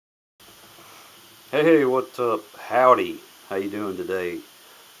Hey, what's up? Howdy. How you doing today?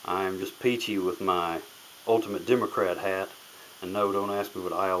 I'm just peachy with my Ultimate Democrat hat. And no, don't ask me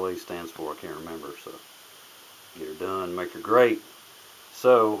what ILA stands for. I can't remember. So get her done, make her great.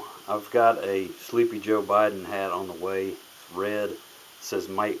 So I've got a Sleepy Joe Biden hat on the way. It's red. It says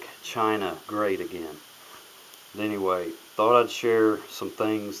Make China Great Again. But anyway, thought I'd share some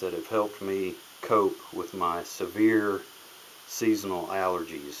things that have helped me cope with my severe seasonal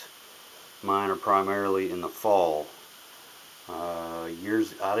allergies. Mine are primarily in the fall. I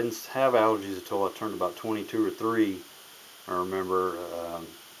didn't have allergies until I turned about 22 or 3. I remember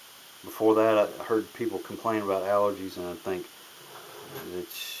before that I heard people complain about allergies, and I think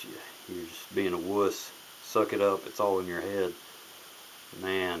it's you're just being a wuss. Suck it up. It's all in your head.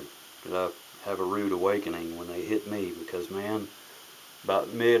 Man, did I have a rude awakening when they hit me, because man,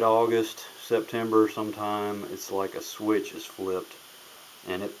 about mid-August, September sometime, it's like a switch is flipped,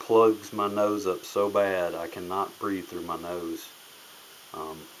 and it plugs my nose up so bad I cannot breathe through my nose.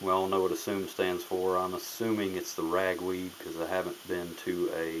 We all know what assume stands for. I'm assuming it's the ragweed, because I haven't been to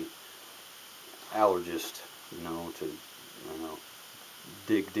a allergist, to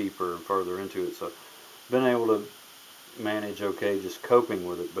dig deeper and further into it. So I've been able to manage okay, just coping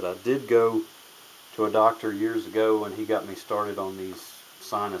with it. But I did go to a doctor years ago, and he got me started on these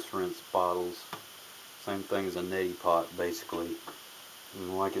sinus rinse bottles. Same thing as a neti pot, basically.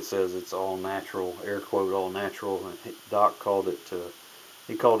 And like it says, it's all natural, air quote, all natural. And Doc called it,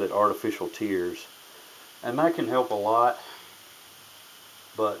 he called it artificial tears. And that can help a lot.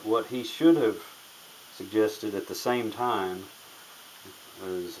 But what he should have suggested at the same time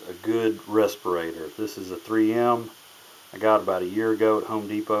is a good respirator. This is a 3M. I got about a year ago at Home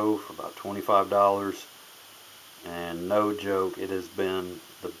Depot for about $25. And no joke, it has been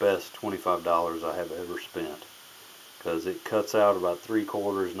the best $25 I have ever spent, because it cuts out about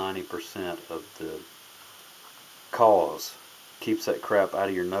 3/4, 90% of the cause. Keeps that crap out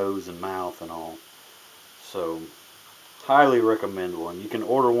of your nose and mouth and all. So, highly recommend one. You can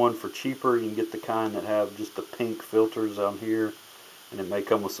order one for cheaper. You can get the kind that have just the pink filters on here, and it may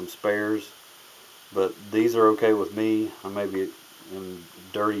come with some spares. But these are okay with me. I may be in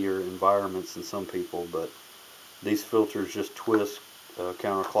dirtier environments than some people, but these filters just twist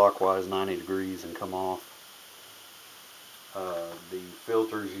counterclockwise 90 degrees and come off. The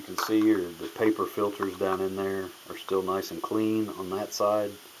filters you can see, or the paper filters down in there, are still nice and clean on that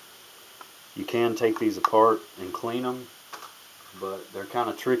side. You can take these apart and clean them, but they're kind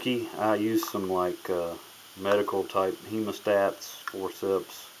of tricky. I use some like medical type hemostats,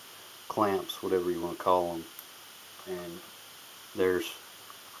 forceps, clamps, whatever you want to call them. And there's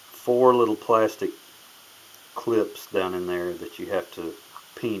 4 little plastic clips down in there that you have to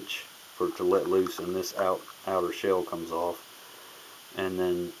pinch for it to let loose, and this outer shell comes off. And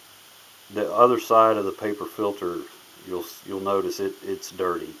then the other side of the paper filter, you'll notice it's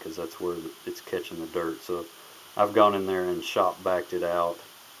dirty, because that's where it's catching the dirt. So I've gone in there and shop backed it out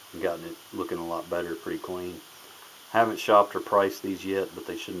and gotten it looking a lot better, pretty clean. Haven't shopped or priced these yet, but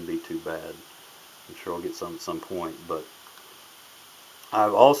they shouldn't be too bad. I'm sure I'll get some at some point. But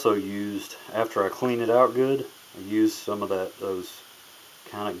I've also used, after I clean it out good, I use some of those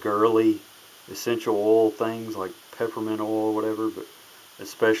kind of girly essential oil things like peppermint oil or whatever, but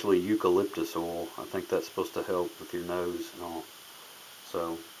especially eucalyptus oil. I think that's supposed to help with your nose and all.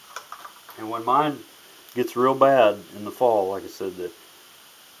 So, and when mine gets real bad in the fall, like I said,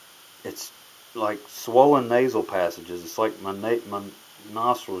 it's like swollen nasal passages. It's like my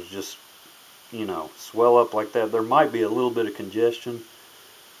nostrils just, swell up like that. There might be a little bit of congestion,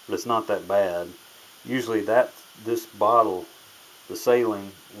 but it's not that bad. Usually this bottle, the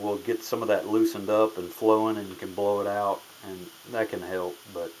saline, will get some of that loosened up and flowing, and you can blow it out, and that can help.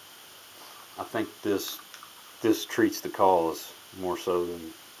 But I think this treats the cause more so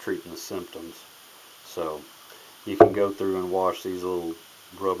than treating the symptoms. So you can go through and wash these little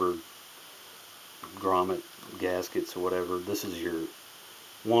rubber grommet gaskets or whatever. This is your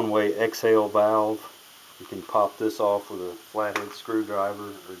one-way exhale valve. You can pop this off with a flathead screwdriver,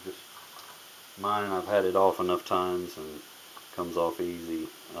 or just mine, I've had it off enough times and it comes off easy.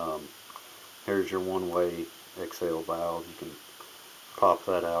 Here's your one-way exhale valve. You can pop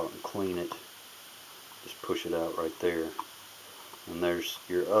that out and clean it. Just push it out right there. And there's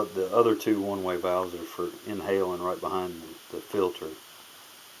your the other 2 one-way valves are for inhaling right behind the filter.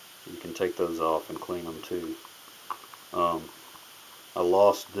 You can take those off and clean them too. I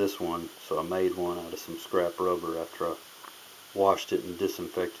lost this one, so I made one out of some scrap rubber after I washed it and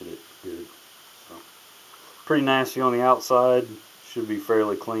disinfected it good. So, pretty nasty on the outside. Should be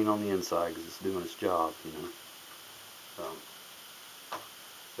fairly clean on the inside, because it's doing its job,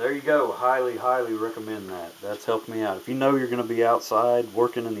 So there you go. Highly, highly recommend that. That's helped me out. If you know you're going to be outside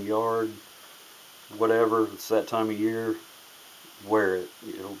working in the yard, whatever, it's that time of year, wear it.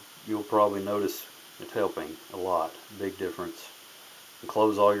 You'll probably notice it helping a lot. Big difference. And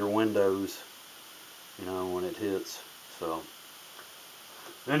close all your windows, when it hits. So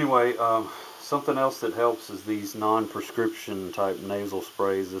anyway, something else that helps is these non-prescription type nasal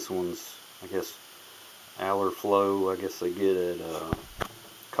sprays. This one's, I guess, Allerflow. I guess they get at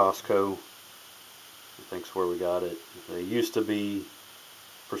Costco. I think's where we got it. They used to be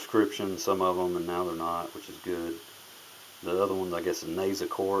prescription, some of them, and now they're not, which is good. The other one, I guess, is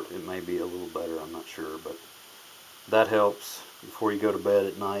Nasacort. It may be a little better, I'm not sure, but that helps. Before you go to bed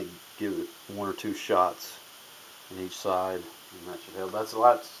at night, give it 1 or 2 shots in each side, and that should help. That's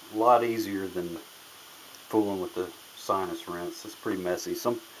a lot easier than fooling with the sinus rinse. It's pretty messy.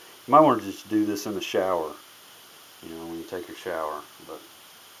 You might want to just do this in the shower, when you take your shower, but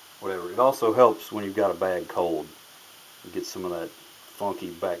whatever. It also helps when you've got a bad cold. You get some of that funky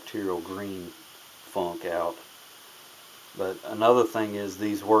bacterial green funk out. But another thing is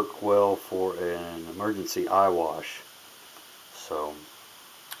these work well for an emergency eye wash. So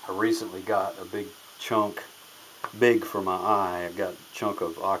I recently got a big for my eye. I got a chunk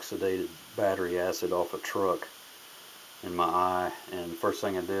of oxidated battery acid off a truck in my eye, and first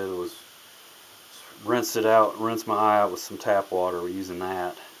thing I did was rinse my eye out with some tap water using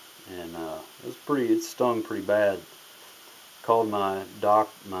that, and it stung pretty bad. Called my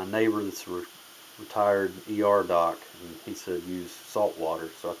neighbor that's a retired ER doc, and he said use salt water.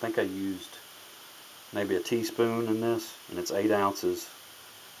 So I think I used maybe a teaspoon in this, and it's 8 ounces,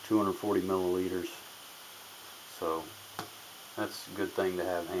 240 milliliters. So that's a good thing to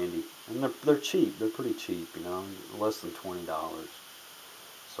have handy, and they're cheap. They're pretty cheap, less than $20.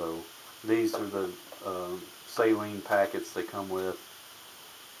 So these are the saline packets they come with,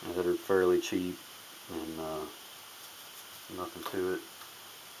 that are fairly cheap, and nothing to it.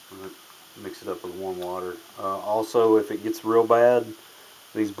 Mix it up with warm water. Also, if it gets real bad,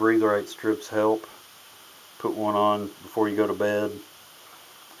 these breathe right strips help. Put one on before you go to bed,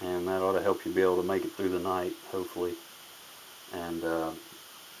 and that ought to help you be able to make it through the night, hopefully. And the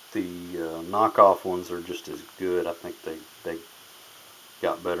knockoff ones are just as good. I think they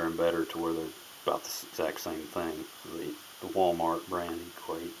got better and better to where they're about the exact same thing. The Walmart brand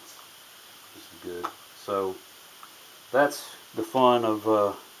equates. This is good. So that's the fun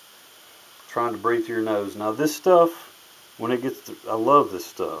of trying to breathe through your nose. Now this stuff, I love this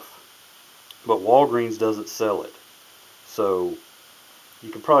stuff, but Walgreens doesn't sell it. So you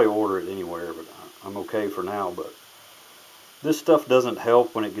can probably order it anywhere, but I'm okay for now. But this stuff doesn't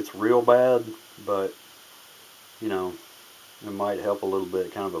help when it gets real bad, but it might help a little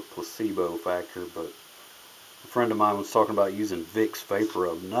bit, kind of a placebo factor. But a friend of mine was talking about using Vicks Vapor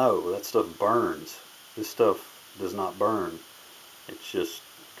Rub. No, that stuff burns. This stuff does not burn. It just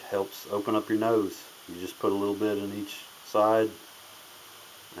helps open up your nose. You just put a little bit in each side,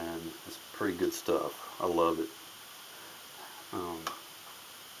 and it's pretty good stuff. I love it.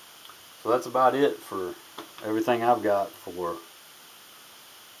 So that's about it for everything I've got for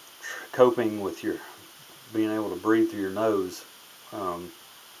coping with being able to breathe through your nose.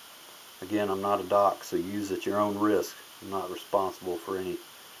 Again, I'm not a doc, so use at your own risk. I'm not responsible for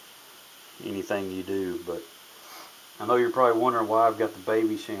anything you do, but I know you're probably wondering why I've got the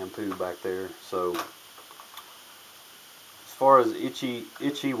baby shampoo back there. So as far as itchy,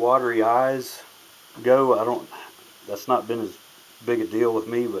 watery eyes go, that's not been as big a deal with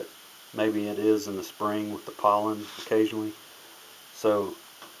me, but maybe it is in the spring with the pollen occasionally. So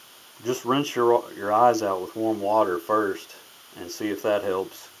just rinse your eyes out with warm water first and see if that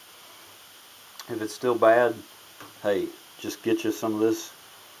helps. If it's still bad, hey, just get you some of this.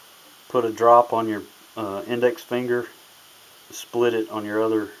 Put a drop on your index finger, split it on your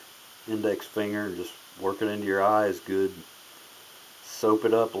other index finger, and just work it into your eyes good. Soap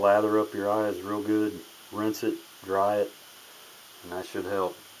it up, lather up your eyes real good, rinse it, dry it, and that should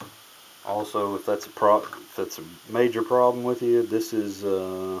help. Also, if that's a major problem with you, this is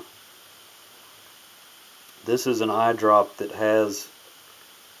an eye drop that has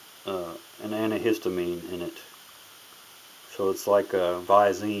an antihistamine in it. So it's like a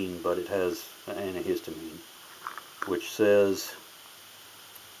Visine, but it has an antihistamine, which says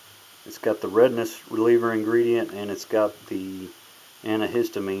it's got the redness reliever ingredient, and it's got the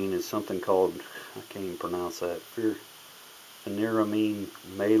antihistamine is something called, I can't even pronounce that, phenyramine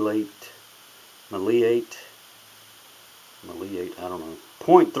maleate, I don't know,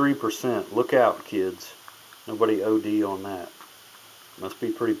 0.3%. Look out, kids. Nobody OD on that. Must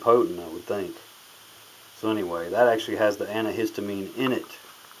be pretty potent, I would think. So anyway, that actually has the antihistamine in it.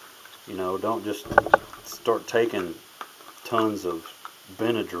 You know, don't just start taking tons of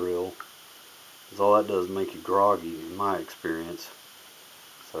Benadryl, because all that does is make you groggy, in my experience.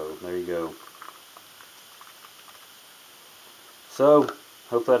 So there you go. So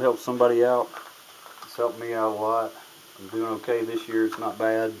hope that helps somebody out. It's helped me out a lot. I'm doing okay this year. It's not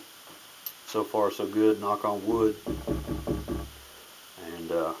bad. So far so good, knock on wood. And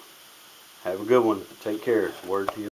have a good one. Take care. Word to you.